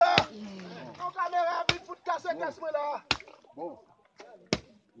cette classe-là. Bon.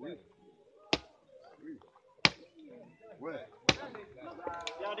 Oui. Oui. Ouais.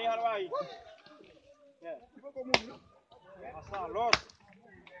 Regardez Hawaii. Tu veux qu'on mouille? Asa lot.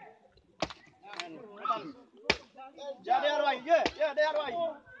 Regardez Hawaii. Yeah, de Hawaii.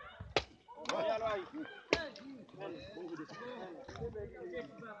 Hawaii.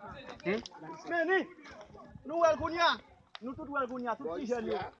 Mais ni, nous Elgunia, nous tout Elgunia, tout petit jeune.